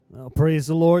Praise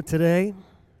the Lord today.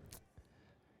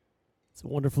 It's a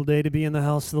wonderful day to be in the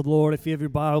house of the Lord. If you have your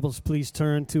Bibles, please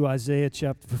turn to Isaiah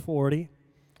chapter 40.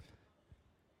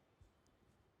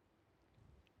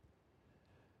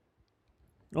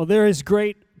 Oh, there is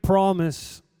great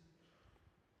promise,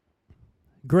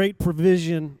 great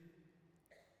provision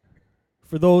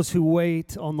for those who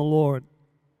wait on the Lord.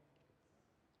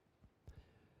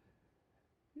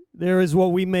 There is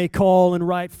what we may call, and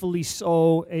rightfully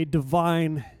so, a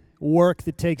divine work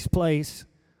that takes place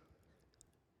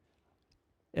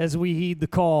as we heed the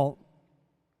call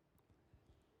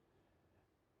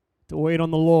to wait on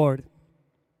the Lord.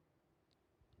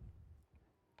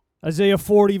 Isaiah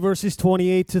 40 verses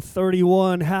 28 to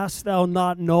 31, hast thou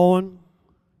not known?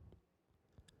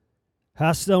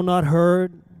 Hast thou not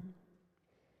heard?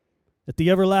 That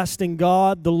the everlasting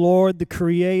God, the Lord, the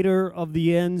Creator of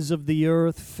the ends of the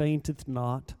earth, fainteth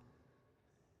not,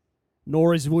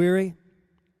 nor is weary.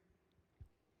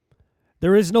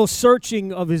 There is no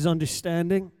searching of his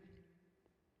understanding.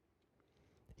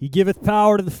 He giveth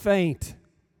power to the faint,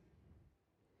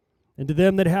 and to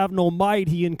them that have no might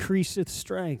he increaseth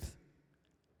strength.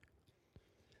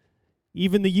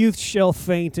 Even the youth shall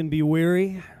faint and be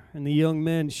weary, and the young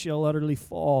men shall utterly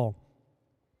fall.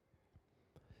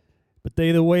 But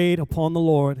they that wait upon the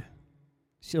Lord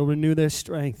shall renew their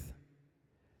strength.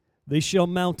 They shall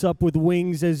mount up with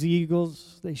wings as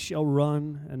eagles. They shall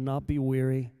run and not be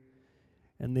weary,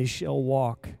 and they shall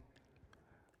walk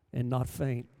and not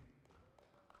faint.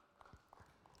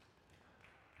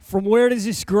 From where does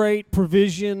this great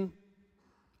provision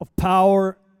of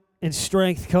power and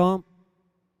strength come?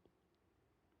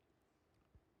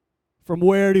 From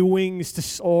where do wings to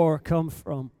soar come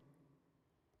from?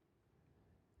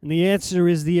 And the answer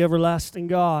is the everlasting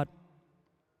God,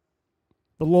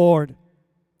 the Lord,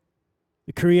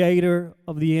 the Creator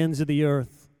of the ends of the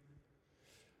earth.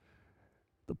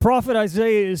 The prophet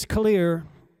Isaiah is clear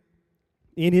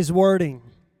in his wording,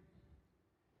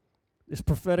 this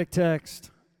prophetic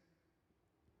text.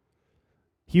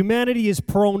 Humanity is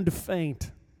prone to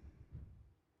faint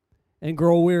and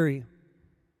grow weary.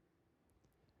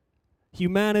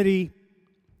 Humanity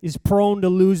is prone to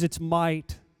lose its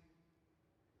might,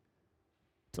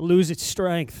 to lose its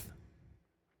strength,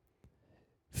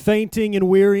 fainting and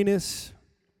weariness,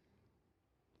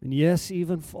 and yes,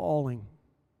 even falling.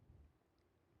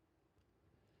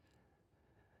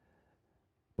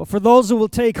 But for those who will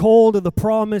take hold of the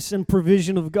promise and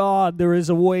provision of God, there is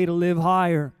a way to live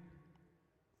higher.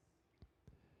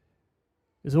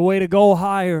 There's a way to go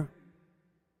higher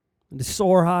and to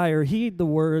soar higher. Heed the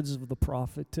words of the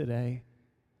prophet today.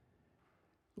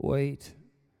 Wait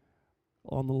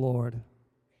on the Lord.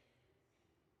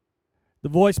 The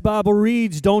Voice Bible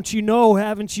reads, don't you know,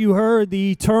 haven't you heard,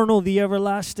 the eternal, the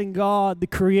everlasting God, the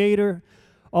Creator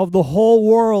of the whole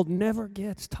world, never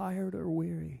gets tired or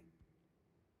weary.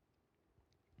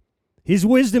 His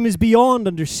wisdom is beyond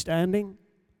understanding.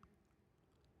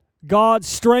 God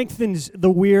strengthens the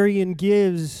weary and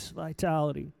gives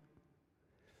vitality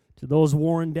to those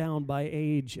worn down by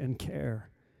age and care.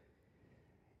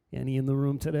 Any in the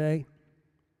room today?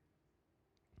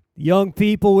 Young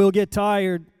people will get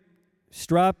tired.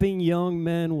 Strapping young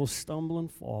men will stumble and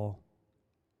fall.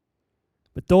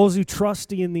 But those who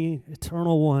trust in the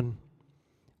Eternal One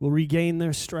will regain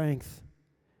their strength.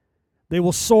 They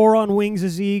will soar on wings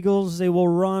as eagles. They will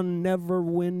run never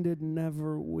winded,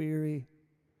 never weary.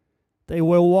 They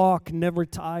will walk never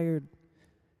tired,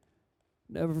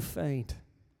 never faint.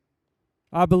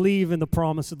 I believe in the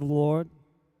promise of the Lord.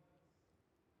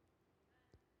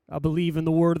 I believe in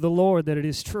the word of the Lord that it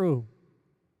is true.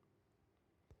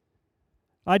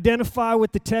 Identify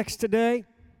with the text today.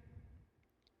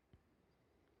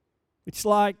 It's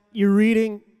like you're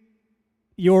reading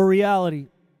your reality.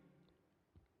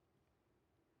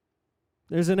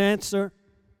 There's an answer.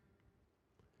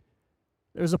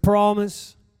 There's a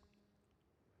promise.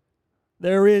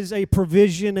 There is a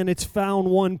provision, and it's found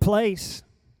one place.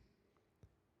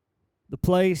 The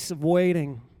place of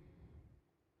waiting.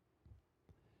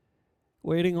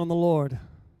 Waiting on the Lord.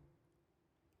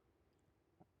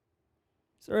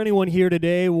 Is there anyone here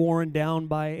today worn down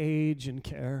by age and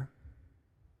care?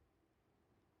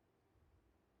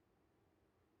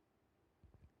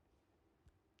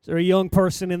 Is there a young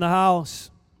person in the house,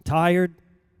 tired?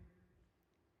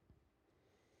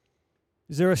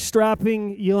 Is there a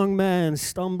strapping young man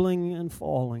stumbling and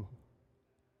falling?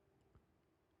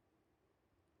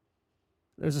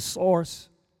 There's a source.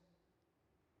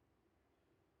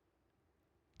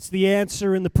 It's the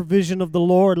answer in the provision of the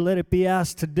Lord. Let it be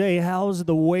asked today, how's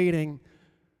the waiting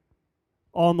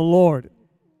on the Lord?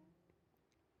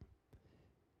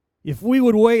 If we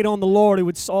would wait on the Lord, it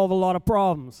would solve a lot of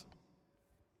problems.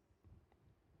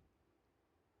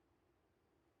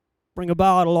 Bring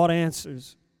about a lot of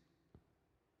answers.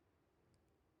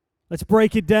 Let's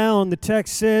break it down. The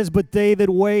text says, but they that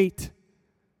wait.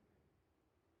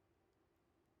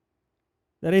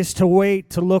 That is to wait,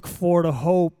 to look for, to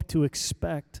hope, to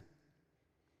expect.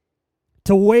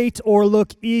 To wait or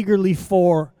look eagerly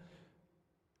for.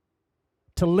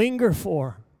 To linger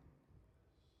for.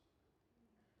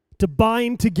 To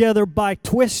bind together by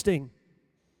twisting.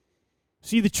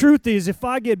 See, the truth is, if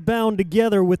I get bound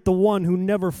together with the one who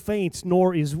never faints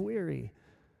nor is weary,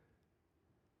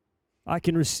 I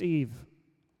can receive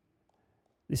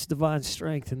this divine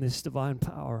strength and this divine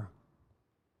power.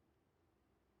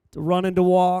 To run and to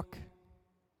walk,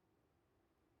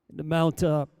 and to mount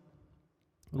up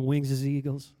on wings as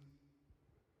eagles.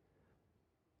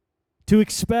 To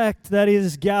expect, that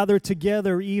is, gather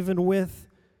together even with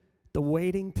the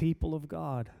waiting people of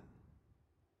God.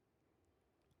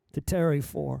 To tarry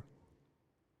for.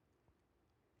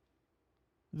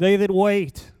 They that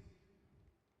wait.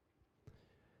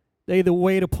 They that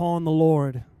wait upon the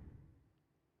Lord.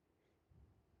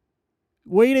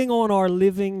 Waiting on our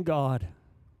living God.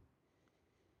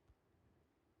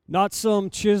 Not some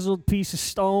chiseled piece of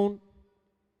stone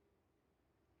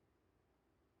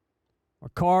or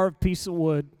carved piece of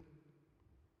wood.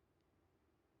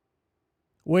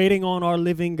 Waiting on our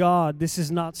living God. This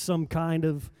is not some kind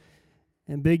of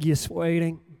ambiguous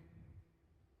waiting.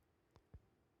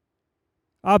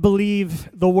 I believe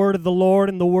the word of the Lord,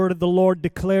 and the word of the Lord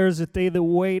declares that they that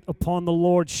wait upon the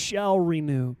Lord shall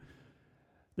renew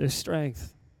their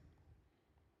strength.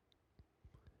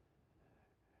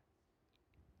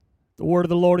 The word of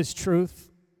the Lord is truth.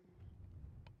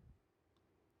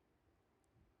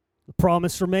 The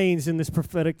promise remains in this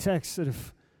prophetic text that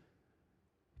if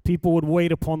people would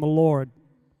wait upon the Lord,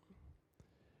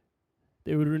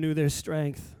 they would renew their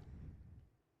strength.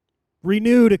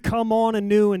 Renew, to come on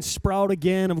anew and sprout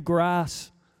again of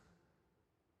grass.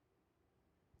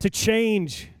 To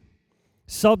change,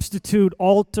 substitute,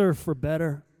 alter for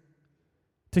better.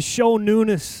 To show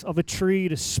newness of a tree,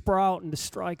 to sprout and to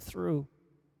strike through.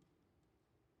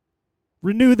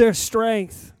 Renew their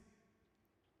strength,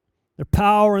 their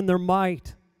power and their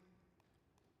might.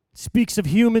 It speaks of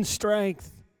human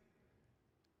strength,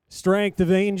 strength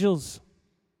of angels,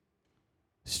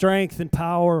 strength and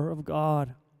power of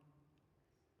God,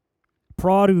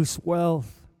 produce,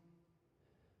 wealth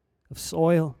of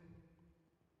soil.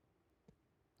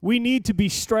 We need to be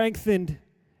strengthened,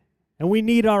 and we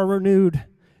need our renewed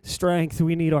strength.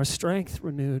 We need our strength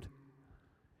renewed.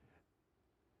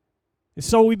 And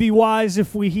so we be wise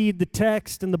if we heed the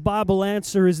text, and the Bible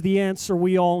answer is the answer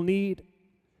we all need.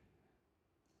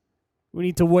 We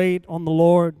need to wait on the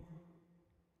Lord.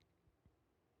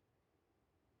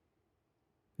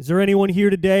 Is there anyone here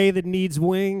today that needs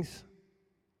wings?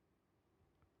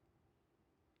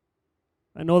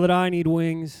 I know that I need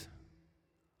wings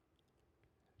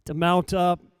to mount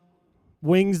up,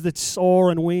 wings that soar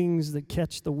and wings that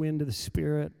catch the wind of the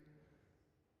Spirit.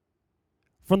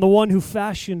 From the one who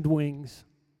fashioned wings,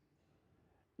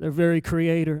 their very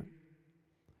creator.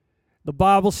 The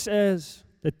Bible says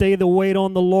that they that wait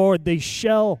on the Lord, they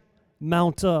shall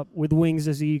mount up with wings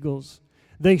as eagles.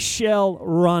 They shall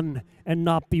run and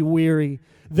not be weary.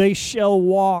 They shall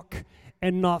walk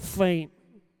and not faint.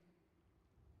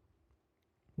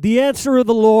 The answer of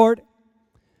the Lord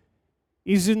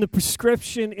is in the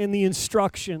prescription and the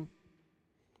instruction.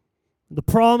 The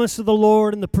promise of the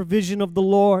Lord and the provision of the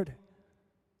Lord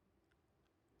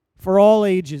for all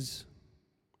ages,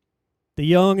 the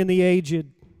young and the aged.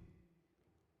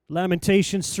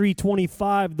 Lamentations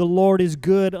 3:25, the Lord is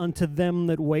good unto them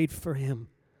that wait for him,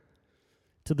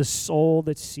 to the soul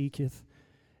that seeketh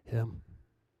him.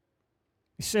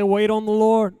 You say, wait on the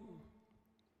Lord.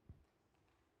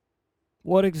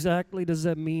 What exactly does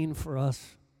that mean for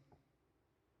us?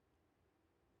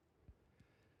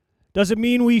 Does it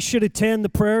mean we should attend the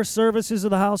prayer services of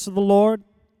the house of the Lord?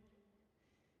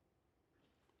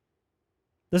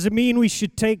 Does it mean we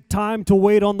should take time to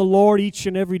wait on the Lord each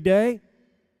and every day?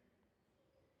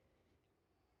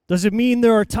 Does it mean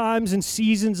there are times and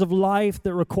seasons of life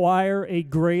that require a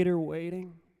greater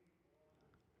waiting?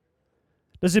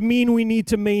 Does it mean we need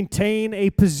to maintain a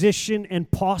position and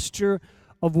posture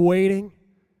of waiting,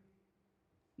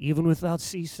 even without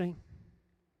ceasing?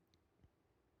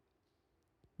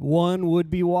 One would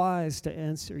be wise to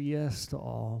answer yes to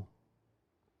all.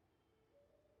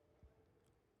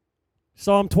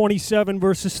 Psalm 27,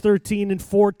 verses 13 and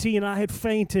 14, I had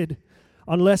fainted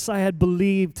unless I had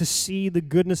believed to see the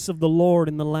goodness of the Lord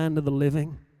in the land of the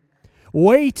living.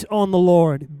 Wait on the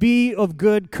Lord. Be of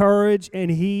good courage,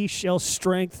 and he shall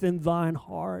strengthen thine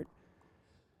heart.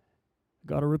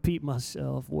 Got to repeat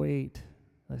myself. Wait,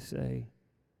 I say,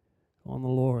 on the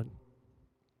Lord.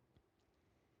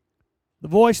 The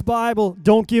Voice Bible,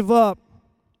 don't give up.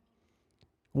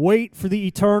 Wait for the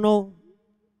eternal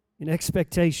in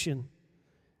expectation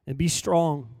and be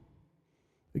strong.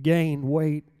 Again,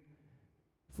 wait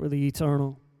for the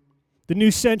eternal. The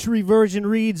New Century Version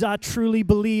reads, I truly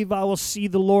believe I will see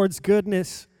the Lord's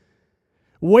goodness.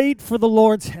 Wait for the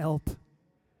Lord's help.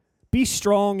 Be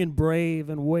strong and brave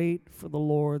and wait for the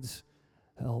Lord's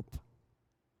help.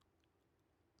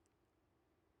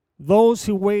 Those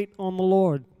who wait on the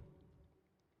Lord.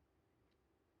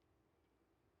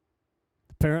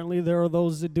 Apparently, there are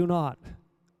those that do not.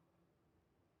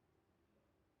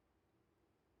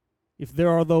 If there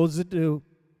are those that do,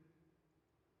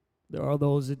 there are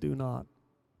those that do not.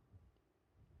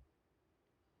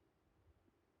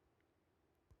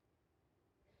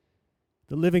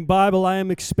 The Living Bible, I am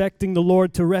expecting the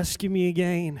Lord to rescue me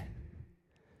again,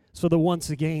 so that once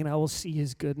again I will see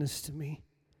his goodness to me.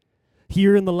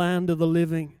 Here in the land of the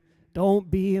living,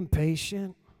 don't be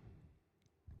impatient.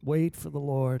 Wait for the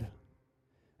Lord,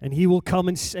 and he will come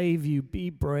and save you. Be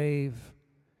brave,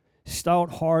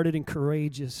 stout-hearted and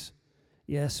courageous.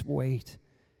 Yes, wait,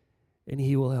 and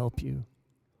he will help you.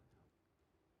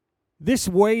 This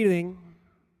waiting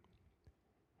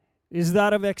is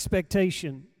that of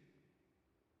expectation.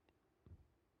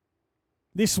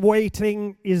 This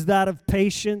waiting is that of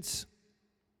patience.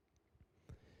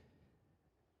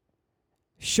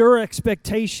 Sure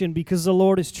expectation, because the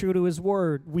Lord is true to his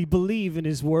word. We believe in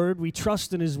his word. We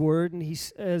trust in his word. And he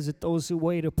says that those who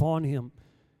wait upon him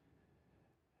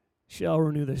shall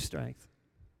renew their strength.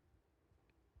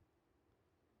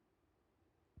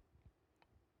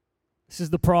 This is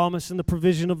the promise and the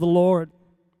provision of the Lord.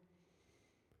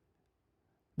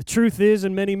 The truth is,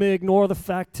 and many may ignore the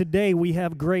fact today, we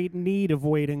have great need of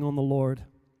waiting on the Lord.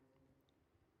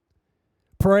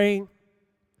 Praying,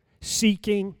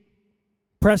 seeking,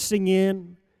 pressing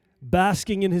in,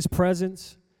 basking in his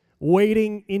presence,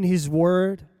 waiting in his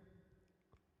word.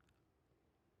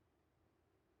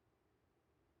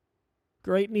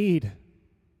 Great need.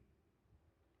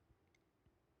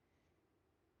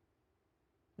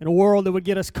 In a world that would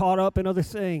get us caught up in other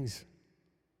things.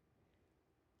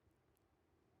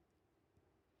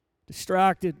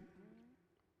 Distracted.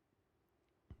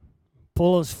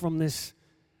 Pull us from this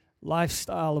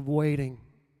lifestyle of waiting.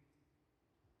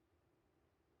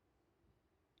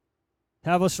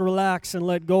 Have us relax and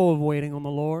let go of waiting on the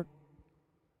Lord.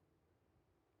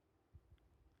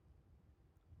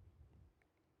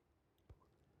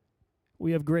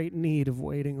 We have great need of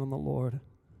waiting on the Lord.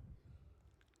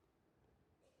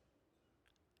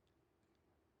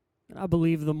 And I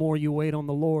believe the more you wait on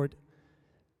the Lord,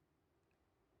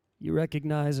 you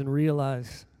recognize and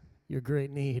realize your great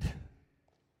need.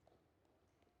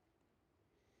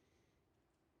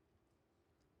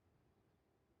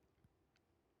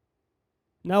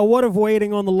 Now, what of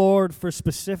waiting on the Lord for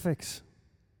specifics?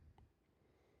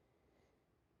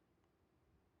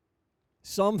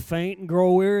 Some faint and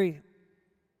grow weary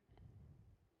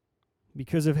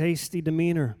because of hasty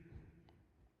demeanor.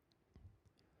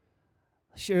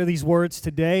 I share these words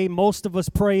today. Most of us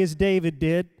pray as David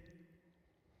did.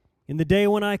 In the day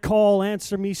when I call,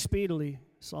 answer me speedily.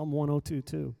 Psalm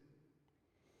 102:2.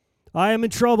 I am in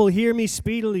trouble, hear me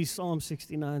speedily. Psalm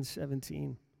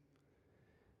 69:17.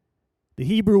 The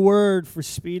Hebrew word for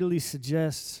speedily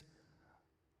suggests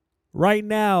right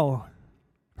now,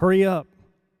 hurry up.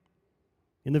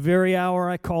 In the very hour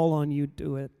I call on you,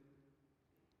 do it.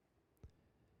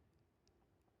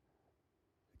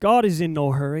 God is in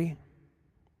no hurry.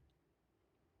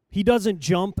 He doesn't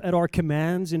jump at our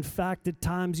commands. In fact, at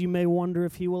times you may wonder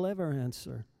if he will ever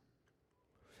answer.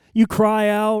 You cry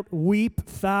out, weep,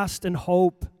 fast, and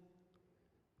hope.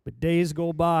 But days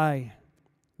go by,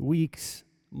 weeks,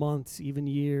 months, even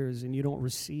years, and you don't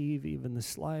receive even the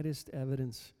slightest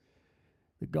evidence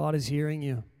that God is hearing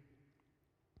you.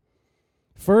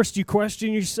 First, you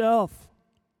question yourself.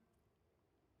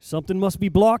 Something must be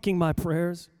blocking my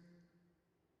prayers.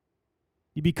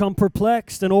 You become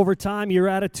perplexed, and over time, your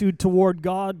attitude toward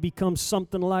God becomes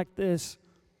something like this.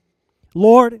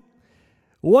 Lord,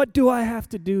 what do I have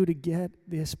to do to get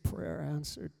this prayer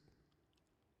answered?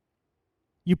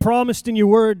 You promised in your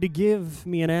word to give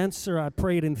me an answer. I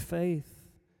prayed in faith.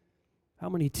 How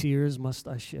many tears must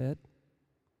I shed?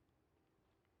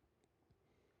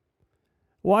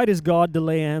 Why does God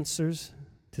delay answers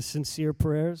to sincere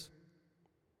prayers?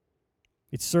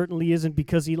 It certainly isn't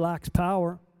because he lacks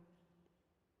power.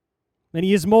 And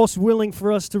He is most willing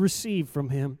for us to receive from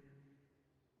Him.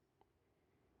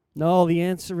 No, the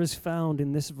answer is found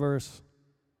in this verse.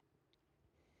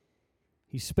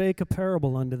 He spake a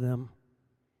parable unto them,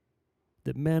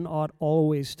 that men ought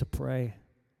always to pray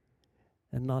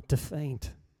and not to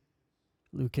faint.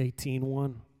 Luke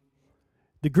 18:1.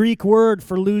 The Greek word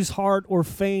for lose heart or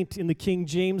faint in the King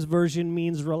James Version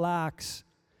means relax,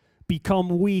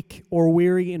 become weak or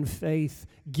weary in faith,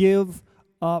 give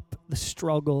up the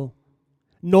struggle,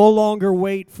 no longer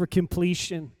wait for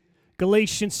completion.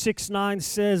 Galatians 6:9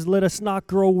 says, let us not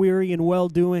grow weary in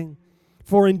well-doing,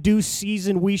 for in due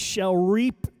season we shall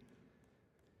reap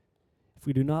if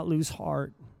we do not lose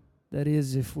heart, that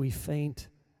is, if we faint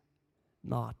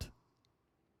not.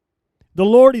 The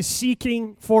Lord is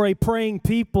seeking for a praying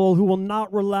people who will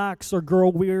not relax or grow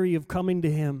weary of coming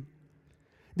to Him.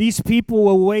 These people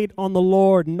will wait on the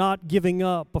Lord, not giving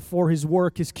up before His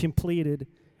work is completed,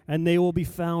 and they will be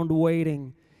found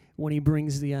waiting when He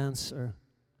brings the answer.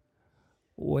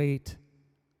 Wait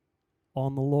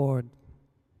on the Lord.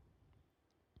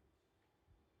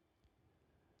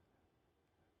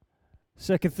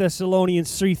 Second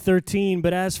Thessalonians 3:13,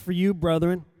 but as for you,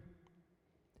 brethren,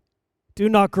 do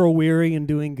not grow weary in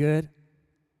doing good.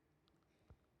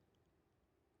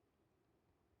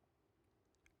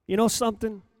 You know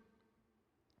something?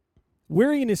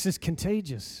 Weariness is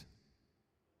contagious.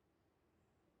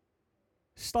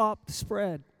 Stop the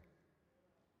spread.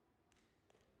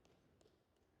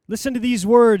 Listen to these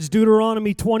words,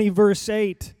 Deuteronomy 20, verse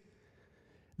 8.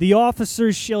 The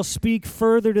officers shall speak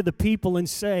further to the people and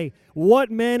say, what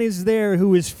man is there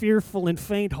who is fearful and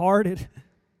faint-hearted?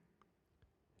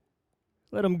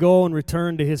 Let him go and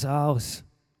return to his house,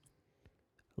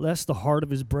 lest the heart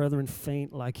of his brethren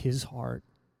faint like his heart,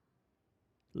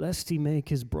 lest he make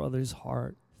his brother's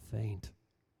heart faint.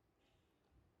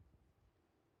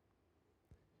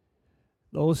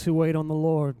 Those who wait on the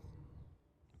Lord.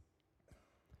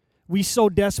 We so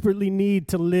desperately need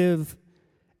to live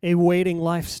a waiting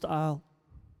lifestyle.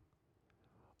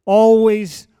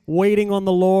 Always waiting on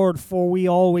the Lord, for we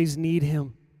always need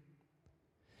Him.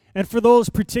 And for those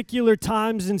particular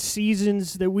times and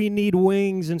seasons that we need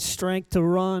wings and strength to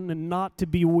run and not to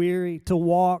be weary, to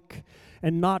walk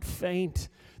and not faint,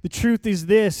 the truth is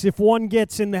this: if one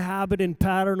gets in the habit and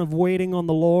pattern of waiting on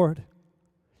the Lord,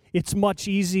 it's much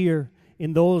easier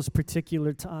in those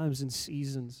particular times and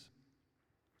seasons.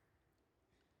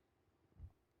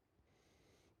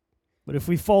 But if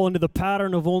we fall into the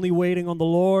pattern of only waiting on the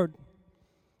Lord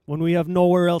when we have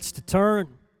nowhere else to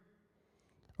turn,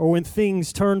 or when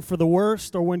things turn for the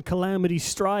worst, or when calamity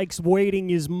strikes,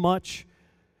 waiting is much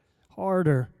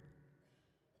harder.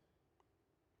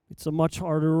 It's a much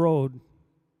harder road.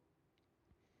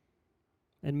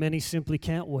 And many simply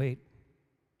can't wait.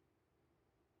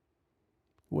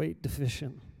 Wait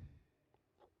deficient.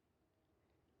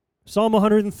 Psalm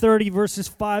 130, verses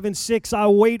 5 and 6, I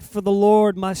wait for the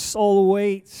Lord, my soul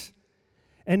waits,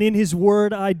 and in His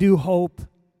word I do hope.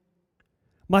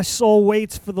 My soul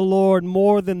waits for the Lord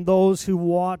more than those who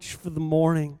watch for the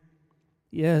morning.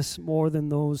 Yes, more than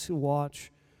those who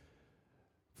watch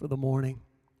for the morning.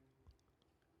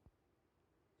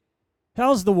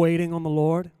 How's the waiting on the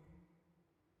Lord?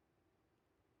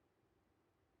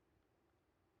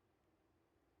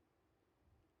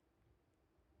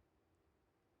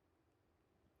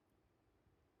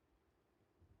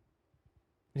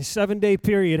 In a 7-day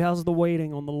period, how's the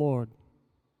waiting on the Lord?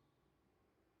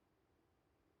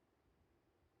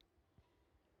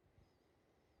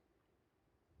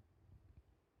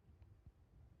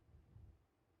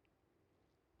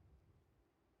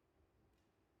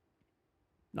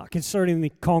 Not concerning the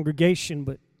congregation,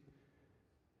 but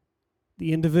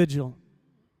the individual.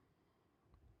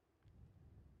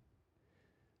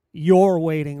 You're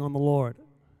waiting on the Lord.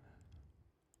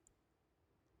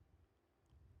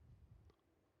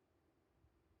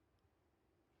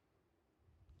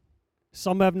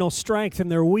 Some have no strength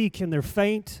and they're weak and they're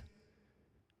faint.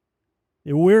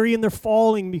 They're weary and they're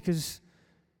falling because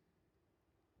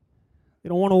they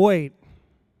don't want to wait.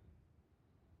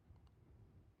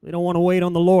 They don't want to wait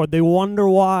on the Lord. They wonder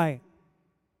why.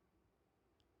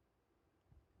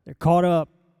 They're caught up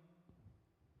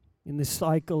in this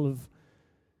cycle of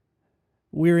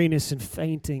weariness and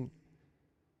fainting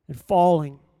and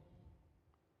falling.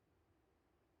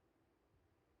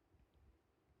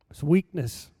 It's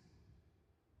weakness.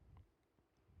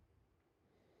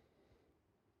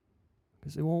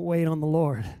 Because they won't wait on the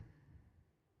Lord.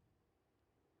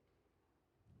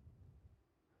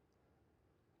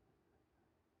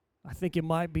 I think it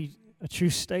might be a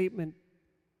true statement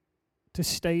to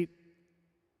state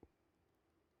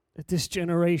that this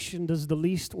generation does the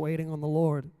least waiting on the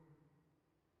Lord.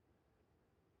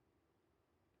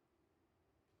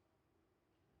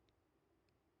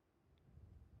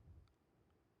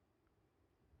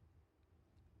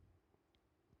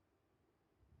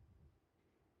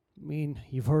 I mean,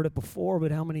 you've heard it before,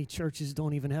 but how many churches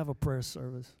don't even have a prayer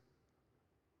service?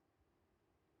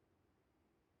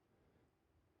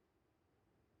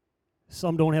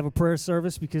 Some don't have a prayer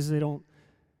service because they don't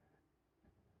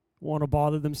want to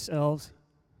bother themselves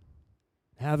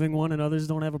having one, and others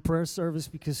don't have a prayer service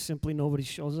because simply nobody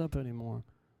shows up anymore.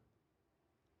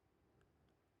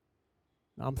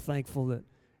 I'm thankful that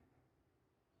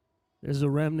there's a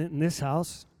remnant in this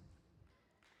house.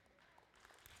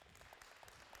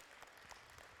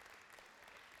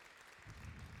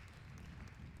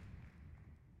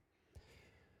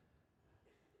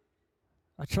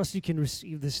 I trust you can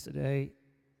receive this today.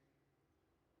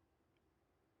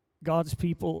 God's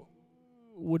people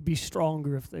would be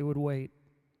stronger if they would wait.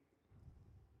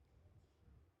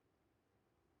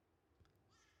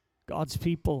 God's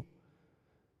people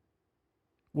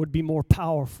would be more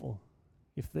powerful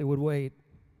if they would wait.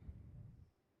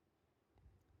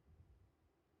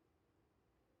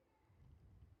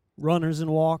 Runners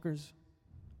and walkers,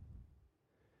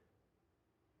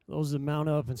 those that mount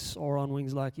up and soar on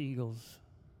wings like eagles.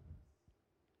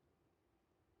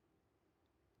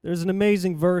 There's an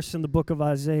amazing verse in the book of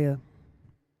Isaiah,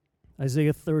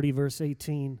 Isaiah 30, verse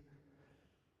 18.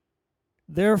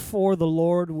 Therefore the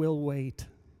Lord will wait,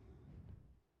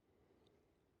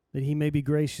 that he may be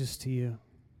gracious to you.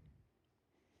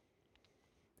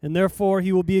 And therefore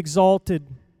he will be exalted,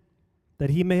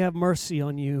 that he may have mercy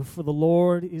on you. For the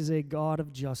Lord is a God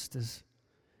of justice.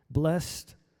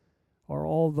 Blessed are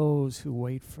all those who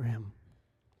wait for him.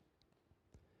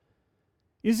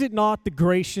 Is it not the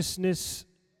graciousness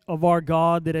of our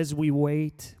God that as we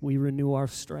wait, we renew our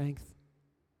strength?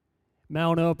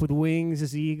 Mount up with wings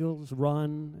as eagles,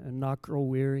 run and not grow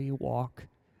weary, walk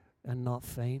and not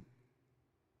faint.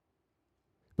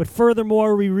 But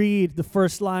furthermore, we read the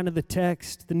first line of the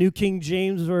text, the New King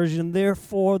James Version,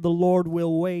 therefore the Lord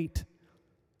will wait,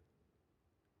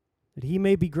 that he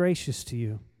may be gracious to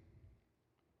you.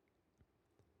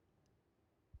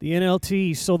 The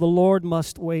NLT, so the Lord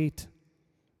must wait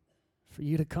for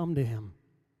you to come to him.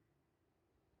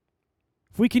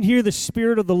 If we can hear the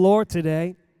Spirit of the Lord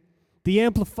today, the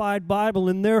Amplified Bible,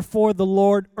 and therefore the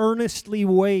Lord earnestly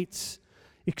waits,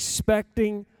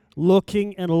 expecting,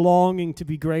 looking, and longing to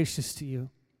be gracious to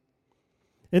you.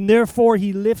 And therefore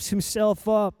he lifts himself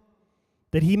up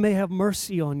that he may have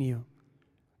mercy on you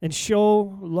and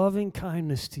show loving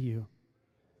kindness to you.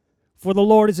 For the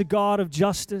Lord is a God of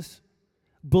justice,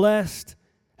 blessed,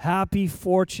 happy,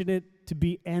 fortunate, to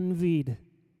be envied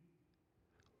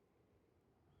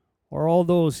are all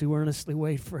those who earnestly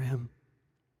wait for him,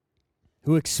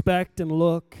 who expect and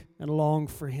look and long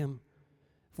for him,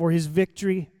 for his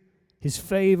victory, his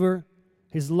favor,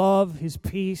 his love, his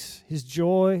peace, his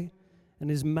joy, and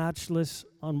his matchless,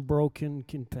 unbroken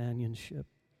companionship.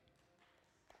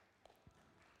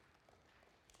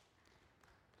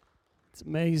 It's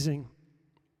amazing.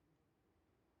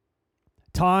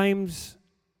 Times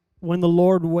when the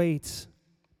Lord waits,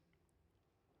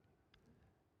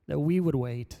 that we would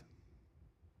wait.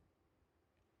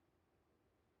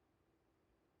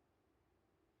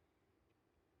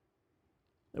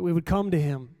 That we would come to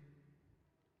him,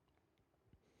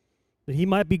 that he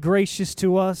might be gracious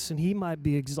to us and he might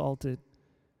be exalted,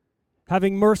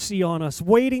 having mercy on us,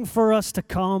 waiting for us to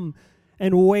come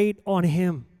and wait on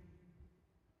him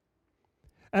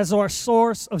as our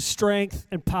source of strength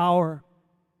and power.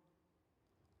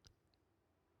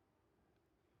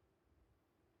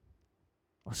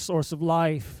 Our source of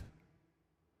life,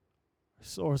 our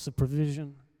source of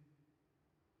provision.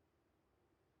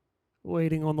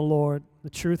 Waiting on the Lord. The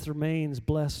truth remains,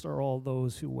 blessed are all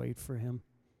those who wait for him.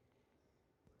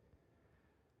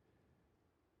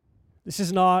 This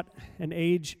is not an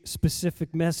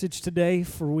age-specific message today,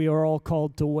 for we are all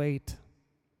called to wait.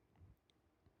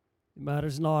 It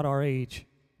matters not our age.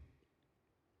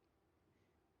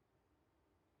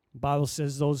 The Bible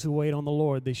says those who wait on the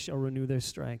Lord, they shall renew their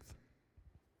strength.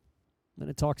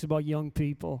 And it talks about young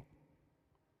people.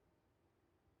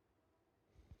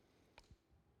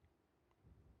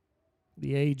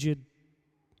 The aged.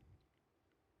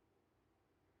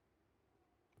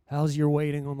 How's your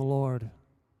waiting on the Lord?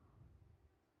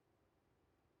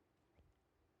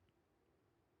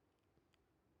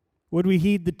 Would we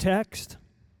heed the text?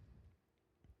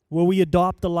 Will we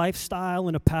adopt a lifestyle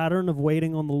and a pattern of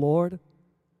waiting on the Lord?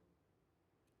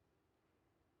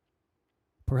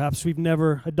 Perhaps we've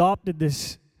never adopted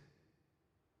this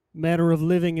manner of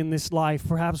living in this life.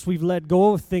 Perhaps we've let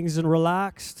go of things and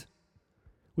relaxed.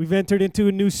 We've entered into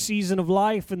a new season of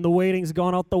life and the waiting's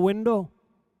gone out the window.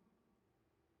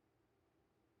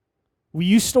 We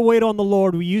used to wait on the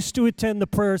Lord. We used to attend the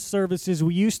prayer services.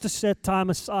 We used to set time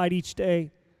aside each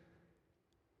day.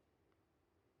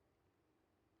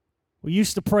 We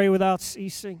used to pray without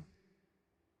ceasing.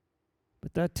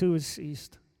 But that too has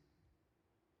ceased.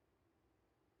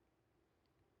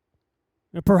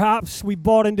 And perhaps we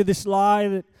bought into this lie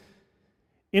that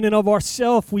in and of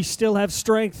ourselves we still have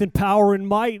strength and power and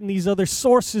might, and these other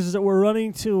sources that we're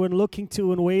running to and looking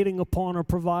to and waiting upon are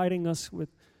providing us with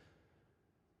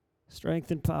strength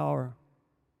and power.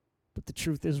 But the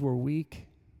truth is we're weak.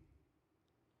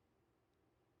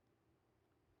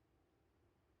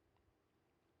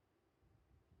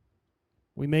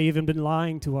 We may even been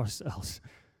lying to ourselves,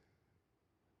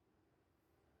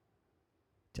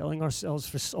 telling ourselves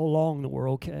for so long that we're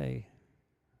okay.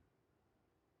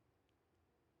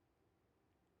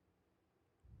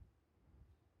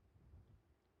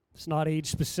 It's not age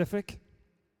specific.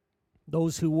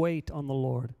 Those who wait on the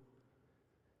Lord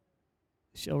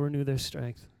shall renew their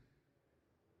strength.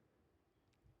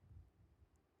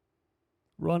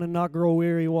 Run and not grow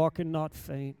weary, walk and not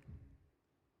faint.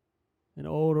 And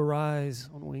oh, to rise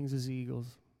on wings as eagles.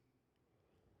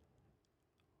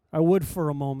 I would for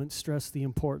a moment stress the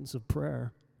importance of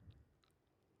prayer.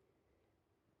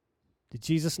 Did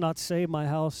Jesus not say, my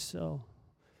house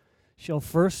shall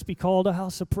first be called a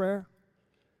house of prayer?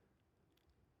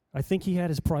 I think he had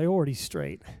his priorities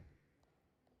straight.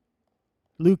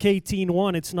 Luke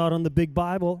 18:1, it's not on the big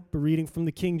Bible, but reading from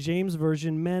the King James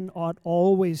Version, men ought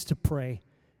always to pray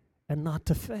and not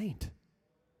to faint.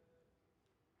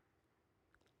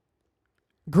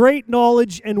 Great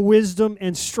knowledge and wisdom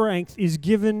and strength is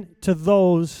given to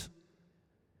those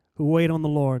who wait on the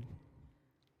Lord.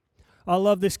 I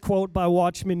love this quote by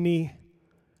Watchman Nee.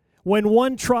 When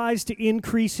one tries to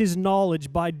increase his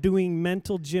knowledge by doing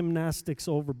mental gymnastics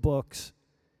over books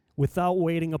without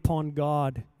waiting upon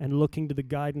God and looking to the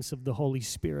guidance of the Holy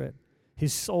Spirit,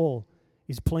 his soul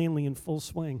is plainly in full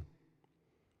swing.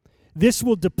 This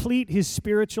will deplete his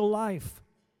spiritual life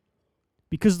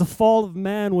because the fall of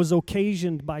man was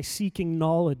occasioned by seeking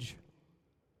knowledge.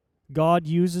 God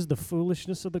uses the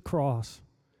foolishness of the cross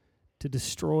to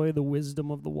destroy the wisdom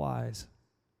of the wise.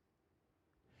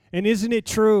 And isn't it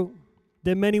true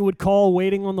that many would call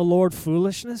waiting on the Lord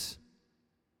foolishness?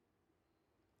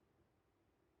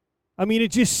 I mean,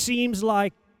 it just seems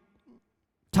like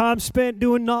time spent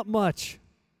doing not much.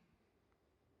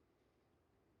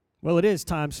 Well, it is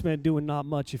time spent doing not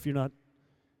much if you're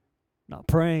not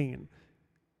praying and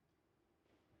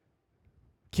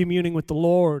communing with the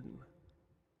Lord,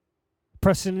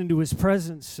 pressing into His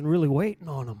presence and really waiting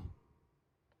on Him.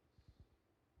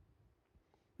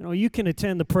 You know, you can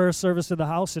attend the prayer service of the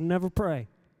house and never pray.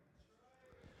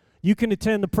 You can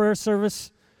attend the prayer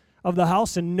service of the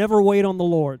house and never wait on the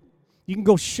Lord. You can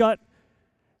go shut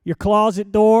your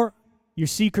closet door, your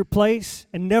secret place,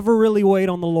 and never really wait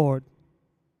on the Lord.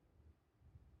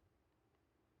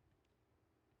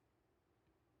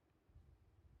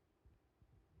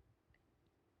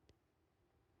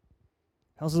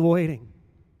 How's the waiting?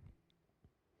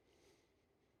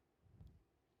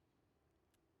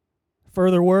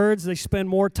 Further words, they spend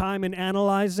more time in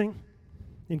analyzing,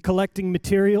 in collecting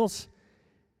materials,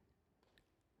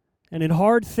 and in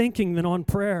hard thinking than on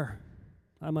prayer.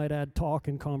 I might add talk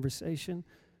and conversation.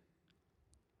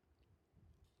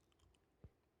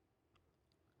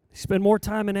 They spend more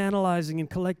time in analyzing and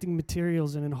collecting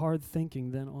materials and in hard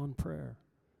thinking than on prayer,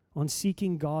 on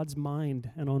seeking God's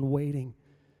mind and on waiting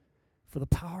for the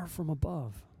power from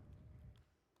above.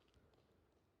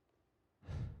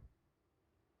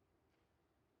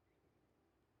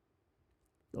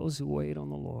 Those who wait on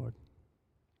the Lord.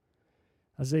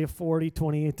 Isaiah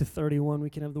 40:28-31, we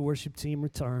can have the worship team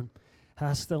return.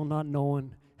 Hast thou not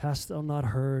known, hast thou not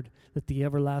heard, that the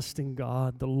everlasting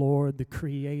God, the Lord, the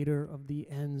creator of the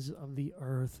ends of the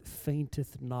earth,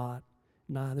 fainteth not,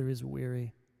 neither is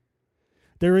weary.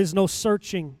 There is no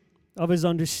searching of His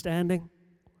understanding.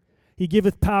 He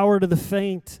giveth power to the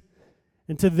faint,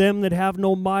 and to them that have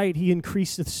no might He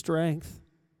increaseth strength.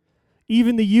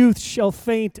 Even the youth shall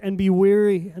faint and be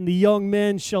weary, and the young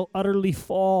men shall utterly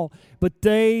fall. But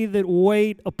they that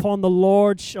wait upon the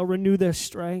Lord shall renew their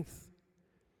strength.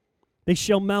 They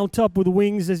shall mount up with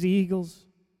wings as eagles.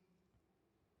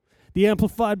 The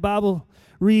Amplified Bible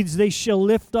reads, they shall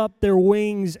lift up their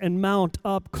wings and mount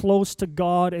up close to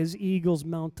God as eagles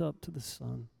mount up to the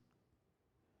sun.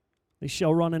 They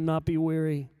shall run and not be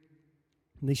weary,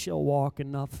 and they shall walk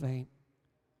and not faint.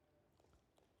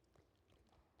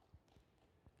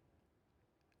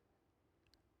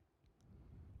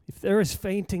 If there is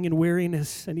fainting and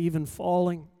weariness and even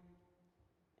falling,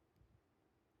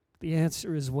 the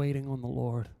answer is waiting on the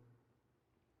Lord.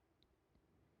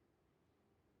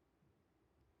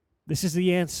 This is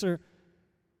the answer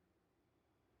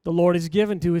the Lord has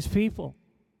given to His people.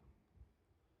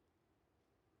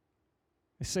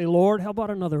 They say, Lord, how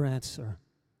about another answer?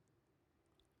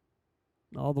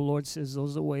 No, the Lord says,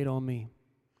 those that wait on me,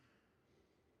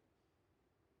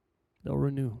 they'll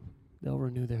renew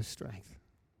their strength.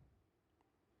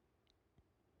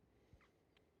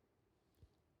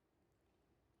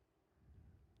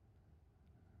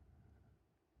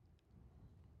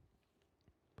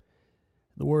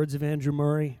 The words of Andrew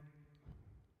Murray,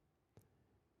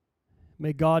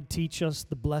 may God teach us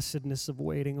the blessedness of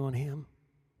waiting on Him.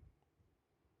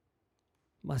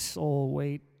 My soul,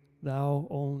 wait thou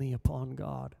only upon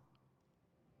God.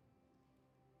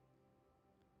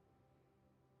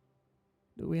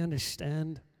 Do we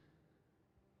understand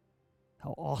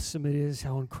how awesome it is,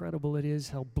 how incredible it is,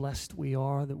 how blessed we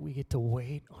are that we get to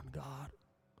wait on God?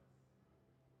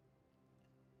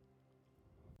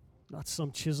 Not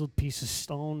some chiseled piece of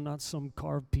stone, not some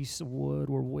carved piece of wood.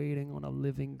 We're waiting on a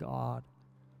living God.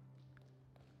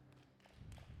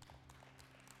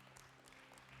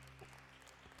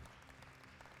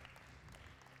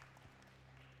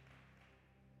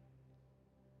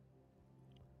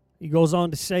 He goes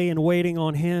on to say, in waiting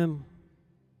on Him,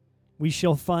 we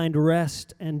shall find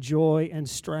rest and joy and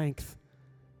strength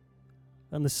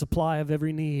and the supply of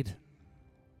every need.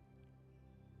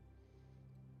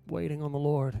 Waiting on the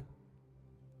Lord.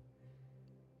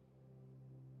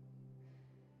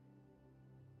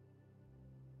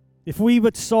 If we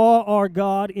but saw our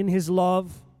God in His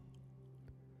love,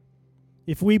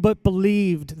 if we but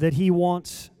believed that He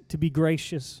wants to be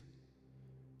gracious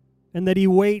and that He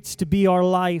waits to be our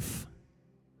life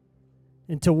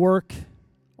and to work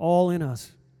all in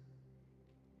us,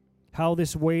 how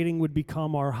this waiting would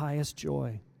become our highest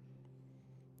joy,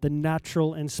 the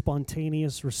natural and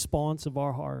spontaneous response of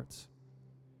our hearts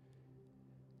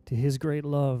to His great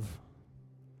love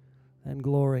and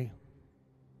glory.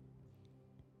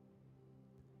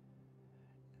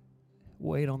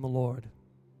 Wait on the Lord.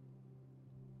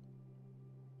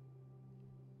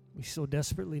 We so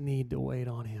desperately need to wait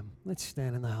on Him. Let's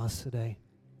stand in the house today.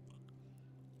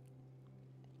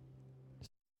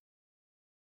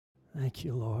 Thank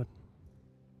you, Lord.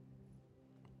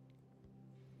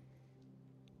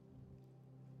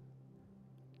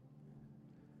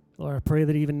 Lord, I pray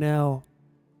that even now,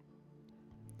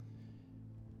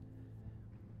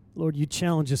 Lord, you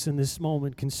challenge us in this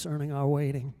moment concerning our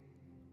waiting.